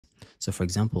So for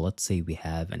example, let's say we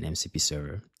have an MCP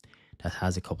server that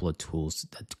has a couple of tools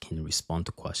that can respond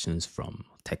to questions from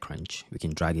TechCrunch. We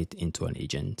can drag it into an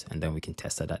agent and then we can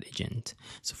test out that agent.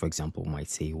 So for example, we might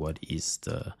say, what is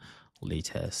the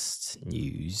latest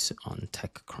news on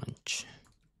TechCrunch?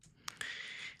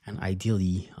 And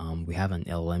ideally, we have an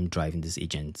LLM driving this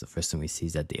agent. The first thing we see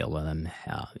is that the LLM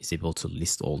is able to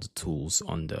list all the tools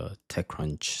on the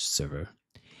TechCrunch server.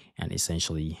 And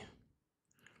essentially,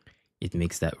 it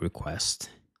makes that request.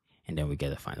 And then we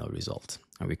get a final result.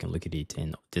 And we can look at it,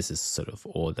 and this is sort of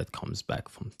all that comes back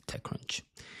from TechCrunch.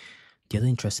 The other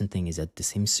interesting thing is that the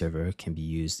same server can be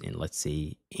used in, let's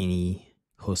say, any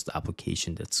host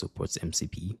application that supports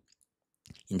MCP.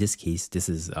 In this case, this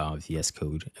is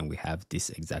VSCode, and we have this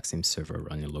exact same server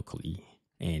running locally.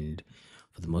 And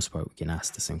for the most part, we can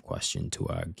ask the same question to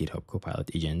our GitHub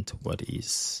Copilot agent. What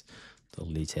is the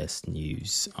latest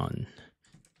news on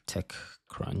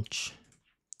TechCrunch?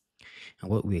 And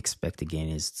what we expect again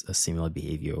is a similar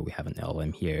behavior. We have an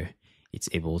LLM here. It's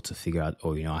able to figure out,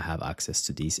 oh, I have access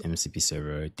to this MCP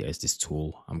server. There's this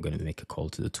tool. I'm going to make a call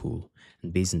to the tool.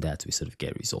 And based on that, we sort of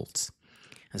get results.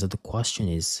 And so the question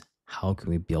is, how can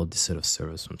we build this sort of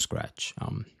service from scratch?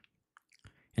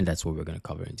 And that's what we're going to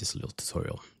cover in this little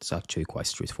tutorial. It's actually quite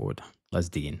straightforward. Let's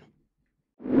dig in.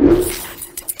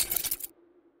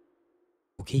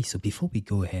 Okay, so before we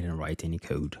go ahead and write any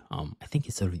code, I think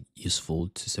it's sort of useful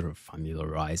to sort of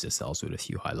familiarize ourselves with a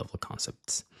few high-level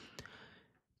concepts.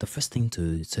 The first thing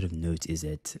to sort of note is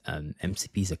that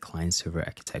MCP is a client-server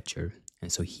architecture.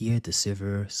 And so here the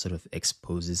server sort of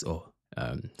exposes or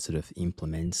sort of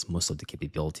implements most of the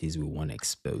capabilities we want to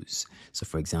expose. So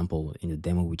for example, in the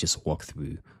demo we just walked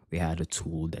through, we had a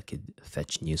tool that could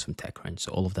fetch news from TechCrunch.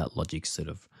 So all of that logic sort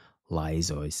of lies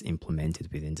or is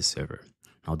implemented within the server.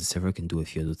 Now the server can do a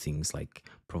few other things like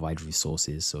provide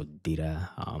resources, so data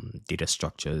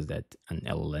structures that an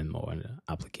LLM or an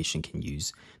application can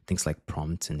use, things like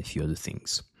prompts and a few other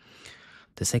things.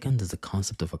 The second is the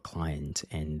concept of a client,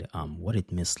 and what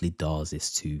it mostly does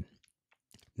is to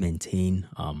maintain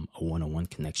a one-on-one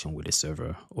connection with the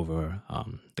server over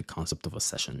the concept of a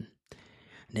session.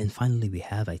 And then finally, we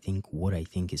have, what I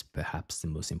think is perhaps the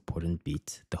most important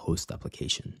bit, the host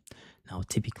application. Now,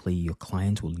 typically, your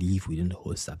client will live within the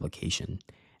host application,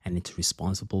 and it's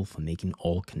responsible for making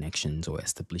all connections or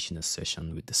establishing a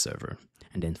session with the server.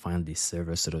 And then finally, the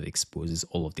server sort of exposes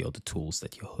all of the other tools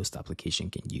that your host application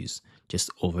can use just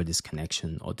over this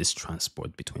connection or this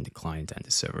transport between the client and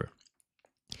the server.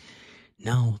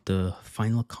 Now, the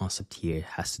final concept here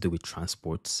has to do with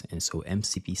transports, and so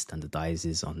MCP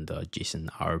standardizes on the JSON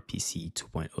RPC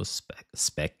 2.0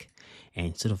 spec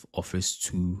and sort of offers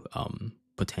two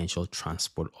potential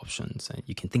transport options. And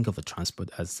you can think of a transport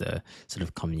as a sort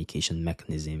of communication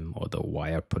mechanism or the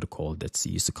wire protocol that's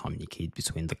used to communicate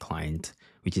between the client,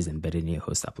 which is embedded in a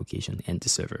host application, and the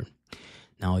server.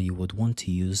 Now you would want to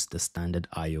use the standard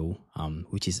IO,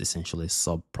 which is essentially a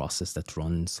sub-process that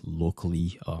runs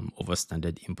locally over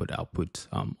standard input-output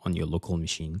on your local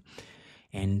machine.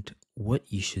 And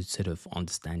what you should sort of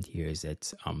understand here is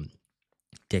that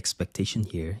the expectation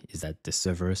here is that the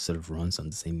server sort of runs on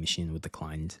the same machine with the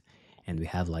client, and we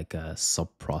have like a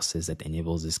sub-process that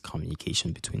enables this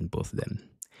communication between both of them.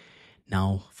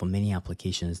 Now, for many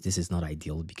applications, this is not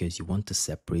ideal because you want to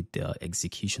separate the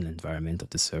execution environment of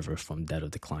the server from that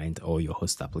of the client or your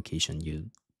host application. You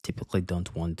typically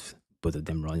don't want both of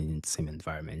them running in the same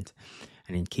environment.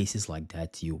 And in cases like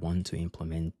that, you want to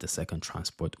implement the second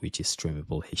transport, which is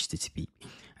streamable HTTP.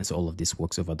 And so all of this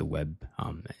works over the web.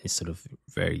 It's sort of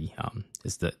very,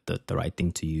 it's the right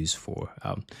thing to use for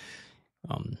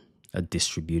a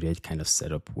distributed kind of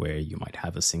setup where you might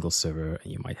have a single server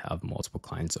and you might have multiple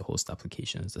clients or host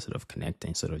applications that sort of connect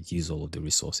and sort of use all of the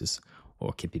resources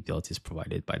or capabilities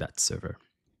provided by that server.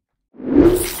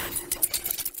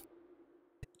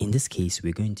 In this case,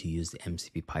 we're going to use the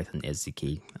MCP Python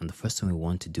SDK, and the first thing we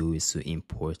want to do is to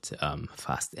import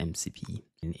fast MCP.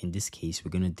 And in this case,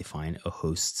 we're going to define a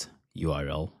host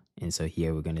URL, and so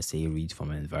here we're going to say read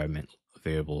from an environment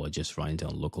variable or just run it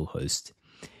on localhost.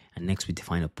 And next we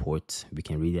define a port. We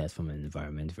can read that from an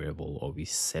environment variable or we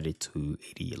set it to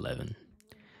 8011.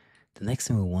 The next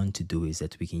thing we want to do is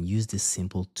that we can use this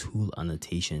simple tool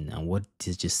annotation. And what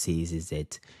this just says is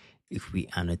that if we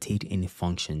annotate any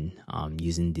function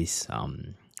using this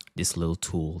little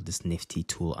tool, this nifty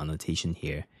tool annotation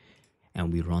here,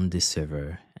 and we run this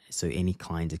server, so any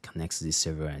client that connects to this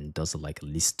server and does like a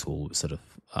list tool will sort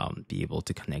of be able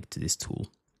to connect to this tool.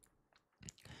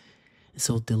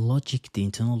 So the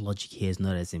internal logic here is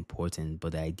not as important,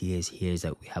 but the idea is here is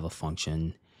that we have a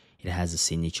function, It has a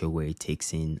signature where it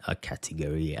takes in a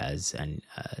category as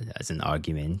an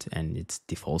argument, and it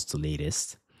defaults to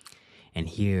latest. And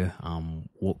here,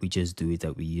 what we just do is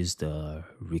that we use the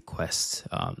request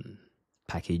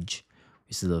package.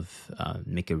 We sort of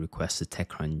make a request to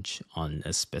TechCrunch on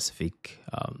a specific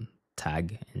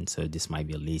tag, and so this might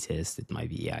be a latest, it might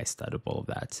be AI startup, all of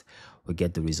that. We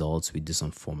get the results, we do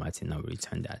some formatting, and we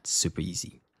return that. Super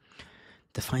easy.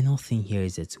 The final thing here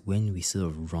is that when we sort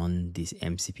of run this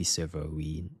MCP server,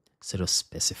 we sort of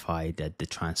specify that the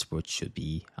transport should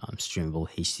be streamable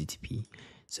HTTP.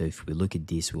 So if we look at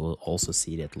this, we'll also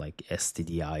see that like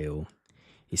STDIO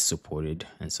is supported,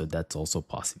 and so that's also a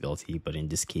possibility. But in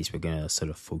this case, we're gonna sort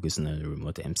of focus on a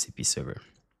remote MCP server.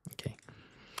 Okay.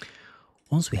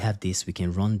 Once we have this, we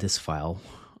can run this file.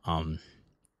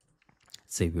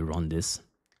 Say we run this.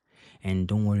 And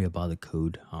don't worry about the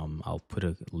code. I'll put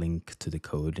a link to the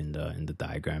code in the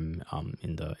diagram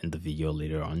in the video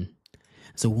later on.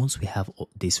 So once we have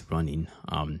this running,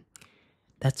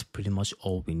 that's pretty much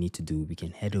all we need to do. We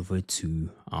can head over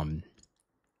to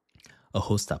a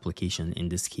host application, in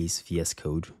this case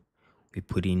VSCode. We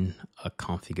put in a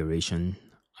configuration,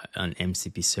 an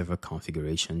MCP server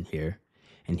configuration here,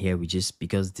 and here we just,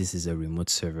 because this is a remote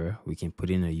server, we can put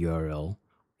in a URL.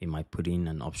 We might put in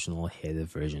an optional header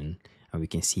version, and we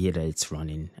can see that it's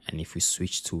running. And if we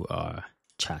switch to our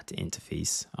chat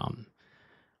interface,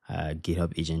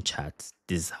 GitHub agent chat,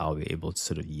 this is how we're able to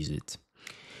sort of use it.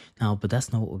 Now, but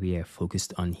that's not what we are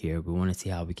focused on here. We want to see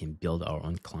how we can build our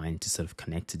own client to sort of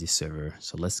connect to this server.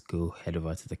 So let's go head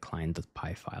over to the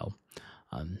client.py file.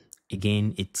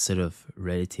 Again, it's sort of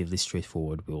relatively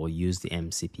straightforward. We will use the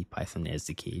MCP Python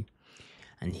SDK.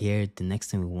 And here, the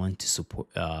next thing we want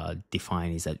to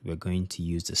define is that we're going to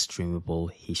use the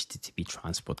streamable HTTP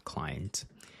transport client.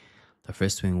 The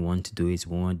first thing we want to do is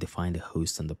we want to define the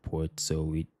host and the port. So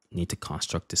we need to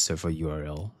construct the server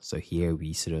URL. So here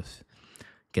we sort of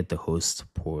get the host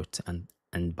port,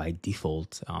 and by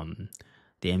default,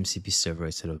 the MCP server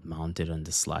is sort of mounted on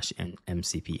the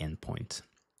 /MCP endpoint.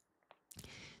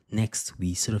 Next,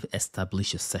 we sort of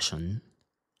establish a session.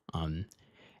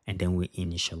 And then we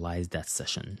initialize that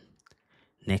session.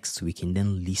 Next, we can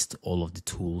then list all of the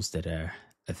tools that are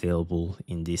available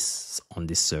on this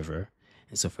server.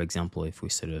 And so, for example, if we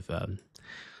sort of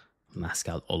mask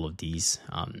out all of these,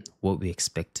 what we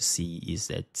expect to see is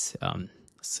that,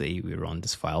 say we run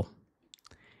this file.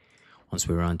 Once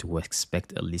we run, we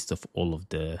expect a list of all of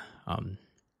the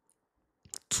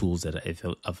tools that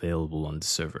are available on the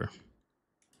server.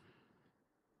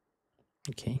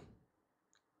 Okay.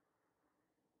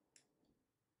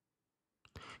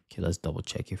 Okay, let's double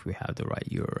check if we have the right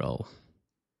URL.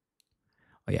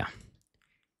 Oh yeah.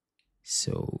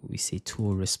 So we say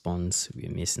tool response.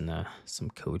 We're missing some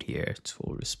code here.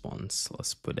 Tool response.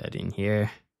 Let's put that in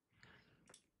here.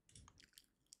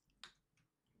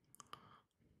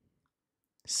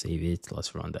 Save it.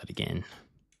 Let's run that again.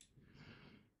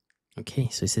 Okay,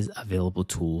 so it says available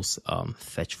tools,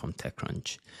 fetch from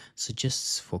TechCrunch. So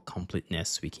just for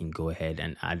completeness, we can go ahead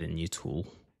and add a new tool.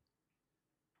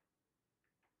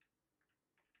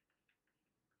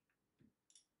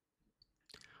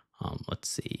 Let's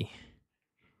see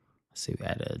we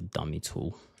add a dummy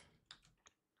tool.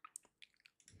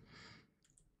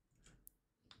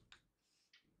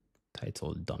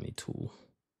 Title dummy tool,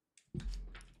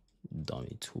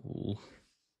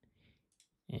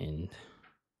 and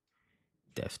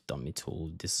def dummy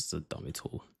tool. This is a dummy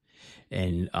tool.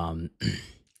 And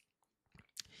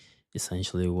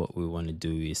essentially what we want to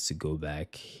do is to go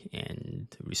back and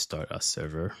restart our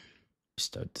server.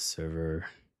 Restart the server.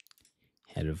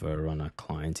 Head over, run our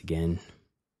client again.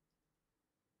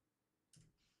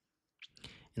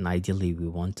 And ideally, we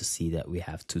want to see that we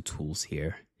have two tools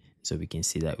here. So we can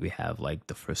see that we have like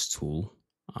the first tool,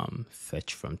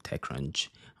 fetch from TechCrunch,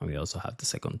 and we also have the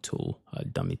second tool,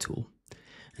 dummy tool.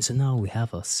 And so now we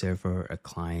have a server, a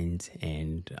client,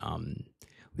 and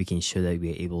we can show that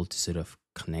we're able to sort of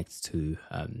connect to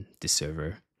the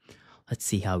server. Let's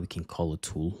see how we can call a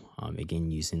tool, again,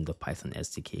 using the Python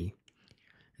SDK.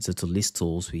 So to list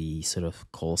tools, we sort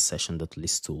of call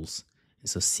session.listTools. And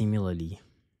so similarly,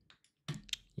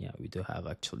 yeah, we do have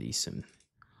actually some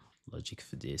logic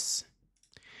for this.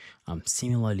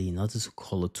 Similarly, in order to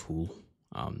call a tool,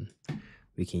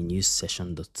 we can use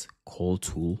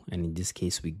session.callTool. And in this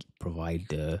case, we provide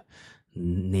the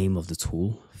name of the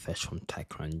tool, fetch from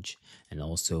TechCrunch. And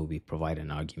also we provide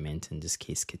an argument, in this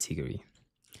case, category.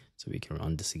 So we can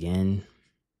run this again.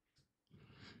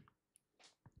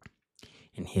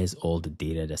 And here's all the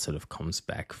data that sort of comes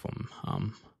back from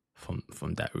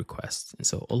that request. And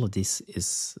so all of this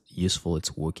is useful,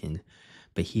 it's working.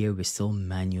 But here we're still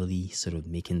manually sort of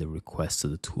making the request to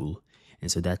the tool.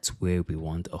 And so that's where we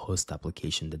want a host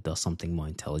application that does something more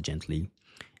intelligently.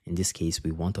 In this case,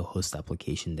 we want a host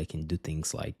application that can do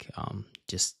things like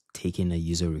just take in a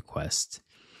user request.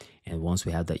 And once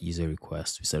we have that user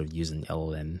request, we sort of use an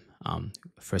LLM.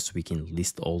 First, we can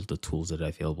list all the tools that are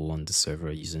available on the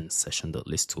server using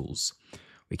session.list tools.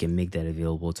 We can make that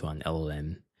available to an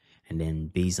LLM. And then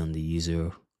based on the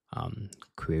user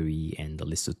query and the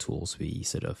list of tools, we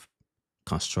sort of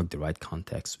construct the right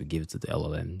context. We give it to the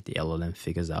LLM. The LLM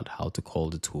figures out how to call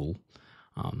the tool.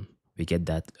 We get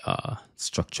that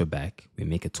structure back. We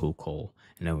make a tool call,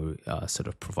 and then we sort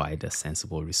of provide a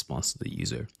sensible response to the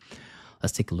user.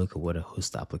 Let's take a look at what a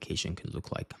host application can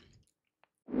look like.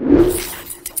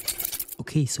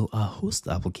 Okay, so a host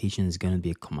application is going to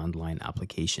be a command line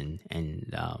application,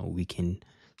 and we can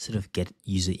sort of get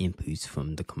user inputs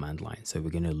from the command line. So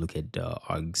we're going to look at the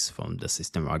args from the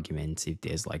system arguments. If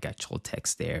there's like actual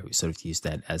text there, we sort of use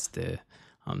that as the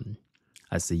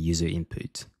user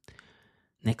input.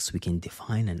 Next, we can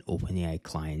define an OpenAI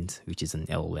client, which is an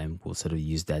LLM. We'll sort of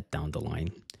use that down the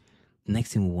line. The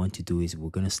next thing we want to do is we're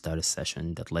going to start a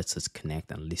session that lets us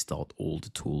connect and list out all the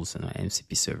tools in our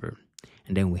MCP server.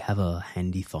 And then we have a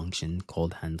handy function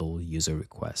called handle user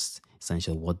request.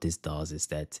 Essentially, what this does is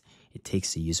that it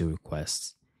takes the user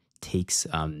request, takes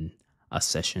a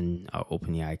session, our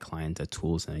OpenAI client, our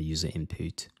tools, and a user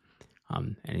input,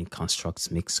 and it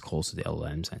constructs mixed calls to the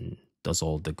LLMs and does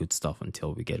all the good stuff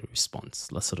until we get a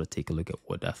response. Let's sort of take a look at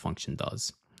what that function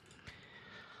does.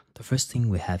 The first thing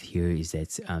we have here is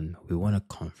that we want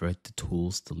to convert the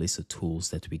tools, the list of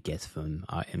tools that we get from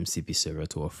our MCP server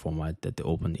to a format that the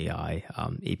OpenAI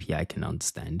API can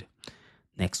understand.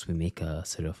 Next, we make a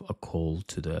sort of a call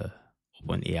to the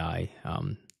OpenAI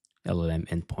LLM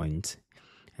endpoint.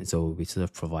 And so we sort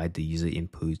of provide the user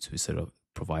inputs, we sort of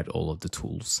provide all of the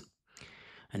tools.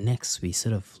 And next, we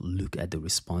sort of look at the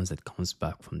response that comes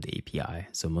back from the API.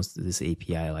 So most of this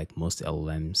API, like most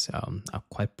LLMs, are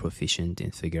quite proficient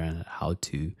in figuring out how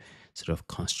to sort of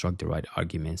construct the right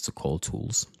arguments to call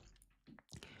tools.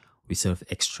 We sort of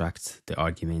extract the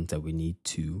argument that we need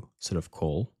to sort of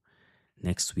call.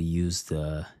 Next, we use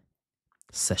the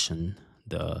session,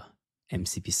 the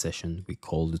MCP session, we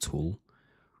call the tool.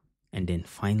 And then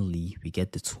finally, we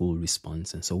get the tool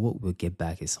response. And so what we'll get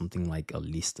back is something like a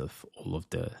list of all of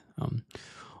the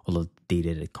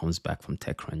data that comes back from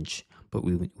TechCrunch. But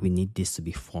we need this to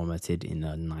be formatted in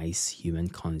a nice human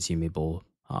consumable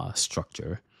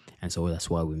structure. And so that's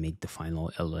why we make the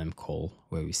final LLM call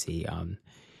where we say,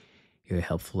 you're a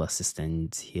helpful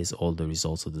assistant. Here's all the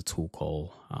results of the tool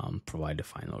call. Provide the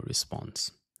final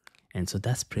response. And so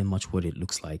that's pretty much what it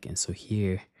looks like. And so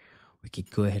here, we can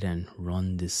go ahead and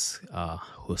run this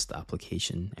host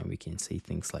application, and we can say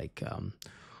things like,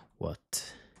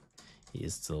 what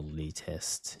is the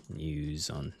latest news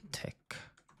on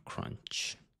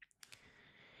TechCrunch?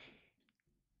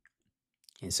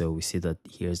 And so we see that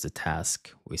here's the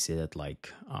task. We see that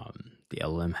like the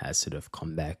LLM has sort of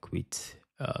come back with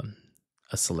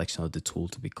a selection of the tool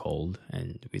to be called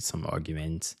and with some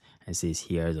arguments, and says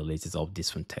here are the latest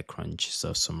updates from TechCrunch.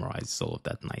 So summarizes all of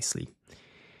that nicely.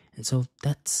 And so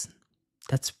that's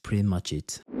pretty much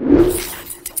it.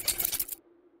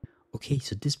 Okay,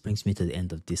 so this brings me to the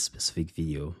end of this specific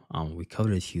video. We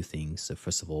covered a few things. So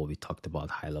first of all, we talked about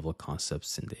high-level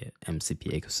concepts in the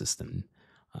MCP ecosystem,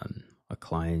 a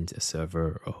client, a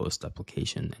server, a host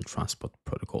application, and transport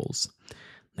protocols.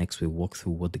 Next, we walked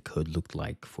through what the code looked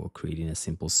like for creating a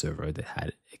simple server that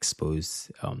had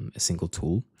exposed a single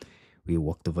tool. We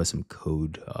walked over some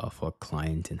code for a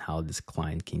client and how this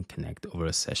client can connect over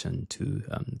a session to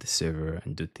the server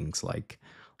and do things like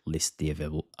list the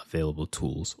available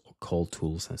tools or call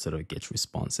tools and sort of get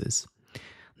responses.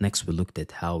 Next, we looked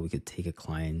at how we could take a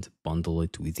client, bundle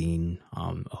it within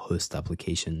a host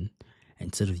application,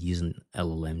 and sort of use an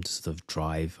LLM to sort of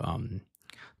drive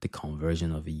the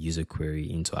conversion of a user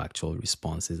query into actual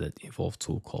responses that involve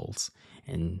tool calls.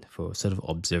 And for sort of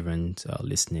observant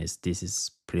listeners, this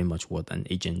is pretty much what an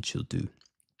agent should do.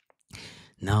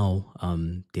 Now,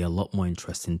 there are a lot more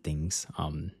interesting things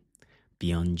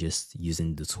beyond just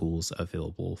using the tools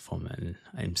available from an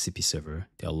MCP server.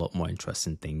 There are a lot more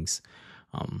interesting things.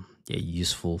 There are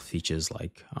useful features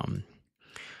like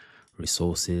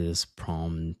resources,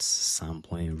 prompts,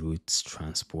 sampling, routes,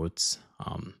 transports.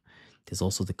 There's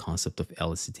also the concept of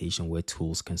elicitation, where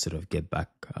tools can sort of get back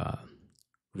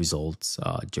results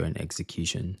during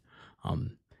execution.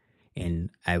 And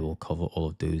I will cover all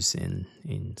of those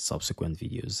in subsequent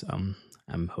videos.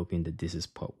 I'm hoping that this is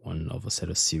part one of a set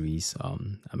of series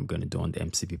I'm going to do on the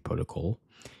MCP protocol.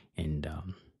 And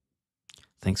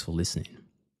Thanks for listening.